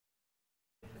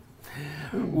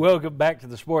Welcome back to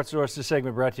the Sports Source. This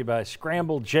segment brought to you by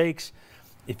Scrambled Jakes.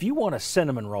 If you want a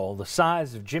cinnamon roll the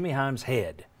size of Jimmy Himes'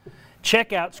 head,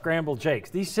 check out Scrambled Jakes.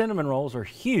 These cinnamon rolls are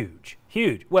huge,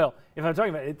 huge. Well, if I'm talking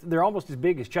about it, they're almost as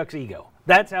big as Chuck's ego.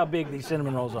 That's how big these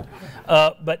cinnamon rolls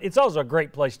are. But it's also a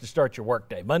great place to start your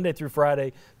workday. Monday through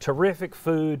Friday, terrific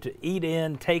food to eat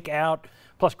in, take out,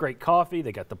 plus great coffee.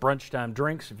 They got the brunch time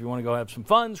drinks if you want to go have some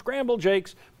fun. Scrambled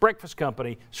Jakes, breakfast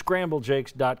company,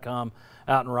 scrambledjakes.com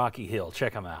out in Rocky Hill.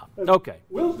 Check them out. Okay.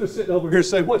 Will's just sitting over here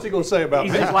saying, what's he going to say about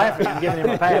He's me? just laughing and giving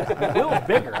him a pass. Will's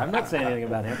bigger. I'm not saying anything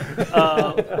about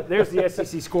him. There's the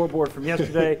SEC scoreboard from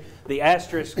yesterday. The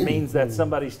asterisk means that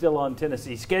somebody's still on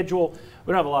Tennessee's schedule.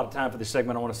 We don't have a lot of time for this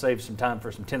segment. I want to save some time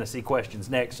for some Tennessee questions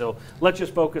next. So let's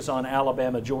just focus on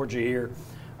Alabama, Georgia here.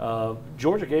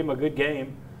 Georgia gave them a good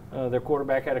game. Their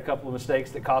quarterback had a couple of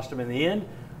mistakes that cost them in the end.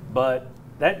 But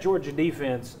that Georgia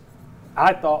defense,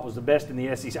 I thought, was the best in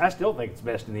the SEC. I still think it's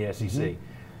best in the SEC. Mm-hmm.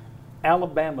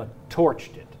 Alabama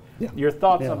torched it. Yeah. Your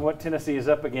thoughts on what Tennessee is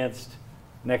up against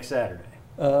next Saturday?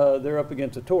 They're up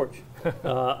against a torch.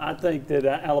 I think that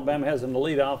Alabama has an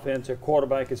elite offense. Their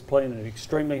quarterback is playing at an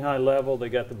extremely high level. They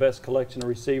got the best collection of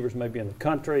receivers maybe in the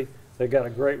country. They got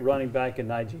a great running back in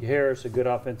Najee Harris, a good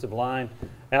offensive line.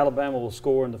 Alabama will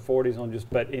score in the 40s on just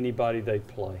about anybody they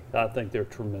play. I think they're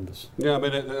tremendous. Yeah, I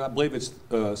mean, I believe it's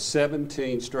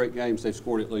 17 straight games they've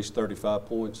scored at least 35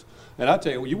 points. And I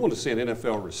tell you, you want to see an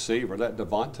NFL receiver, that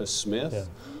Devonta Smith.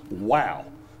 Yeah. Wow.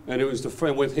 And it was the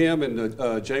friend with him and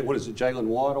Jalen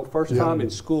Waddle. First time in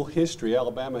school history,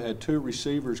 Alabama had 2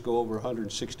 receivers go over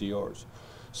 160 yards.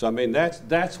 So, I mean,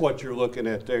 that's what you're looking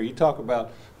at there. You talk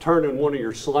about turning one of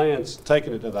your slants,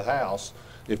 taking it to the house.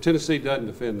 If Tennessee doesn't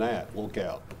defend that, look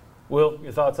out. Will,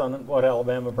 your thoughts on what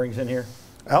Alabama brings in here?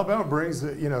 Alabama brings,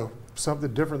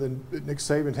 something different than Nick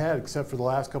Saban had, except for the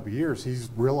last couple of years. He's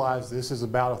realized this is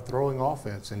about a throwing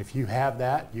offense, and if you have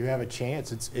that, you have a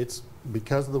chance. It's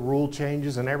because of the rule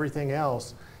changes and everything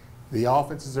else. The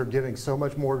offenses are getting so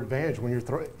much more advantage when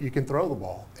you can throw the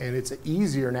ball, and it's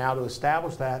easier now to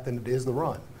establish that than it is the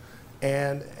run.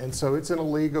 And so it's in a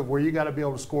league of where you got to be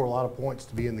able to score a lot of points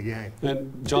to be in the game.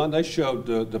 And John, they showed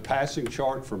the passing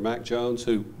chart for Mac Jones,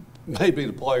 who may be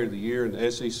the player of the year in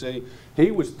the SEC.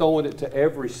 He was throwing it to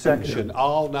every section,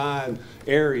 all 9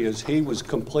 areas. He was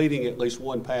completing at least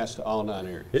one pass to all 9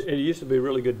 areas. It used to be a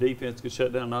really good defense, could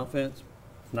shut down an offense.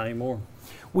 Not anymore.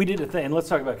 We did a thing. Let's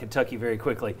talk about Kentucky very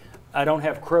quickly. I don't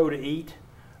have crow to eat,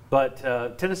 but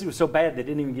Tennessee was so bad they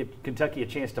didn't even give Kentucky a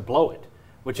chance to blow it,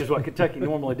 which is what Kentucky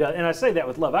normally does. And I say that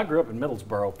with love. I grew up in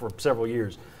Middlesboro for several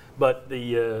years. But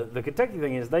the Kentucky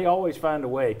thing is they always find a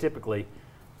way, typically,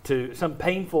 to some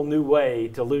painful new way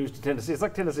to lose to Tennessee. It's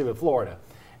like Tennessee with Florida.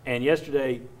 And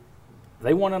yesterday,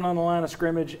 they won it on the line of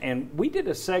scrimmage. And we did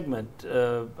a segment,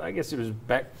 I guess it was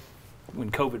back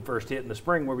when COVID first hit in the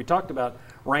spring, where we talked about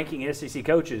ranking SEC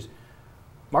coaches.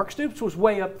 Mark Stoops was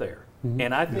way up there. Mm-hmm.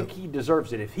 And I think he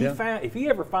deserves it. If he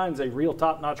ever finds a real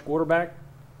top-notch quarterback,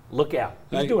 look out.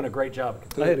 He's doing a great job.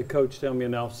 I had a coach tell me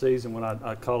in the offseason when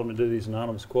I called him to do these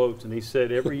anonymous quotes, and he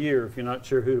said every year, if you're not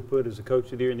sure who to put as a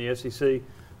coach of the year in the SEC,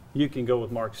 you can go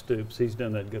with Mark Stoops. He's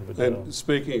done that good of a job. And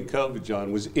speaking of COVID,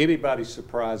 John, was anybody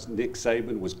surprised Nick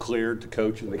Saban was cleared to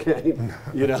coach in the game?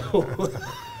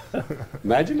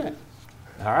 Imagine that.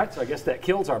 All right, so I guess that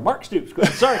kills our Mark Stoops.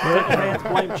 Sorry, Kentucky fans,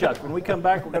 blame Chuck. When we come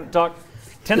back, we're going to talk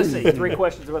Tennessee. 3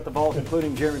 questions about the Vols,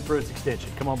 including Jeremy Pruitt's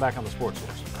extension. Come on back on the Sports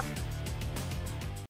Source.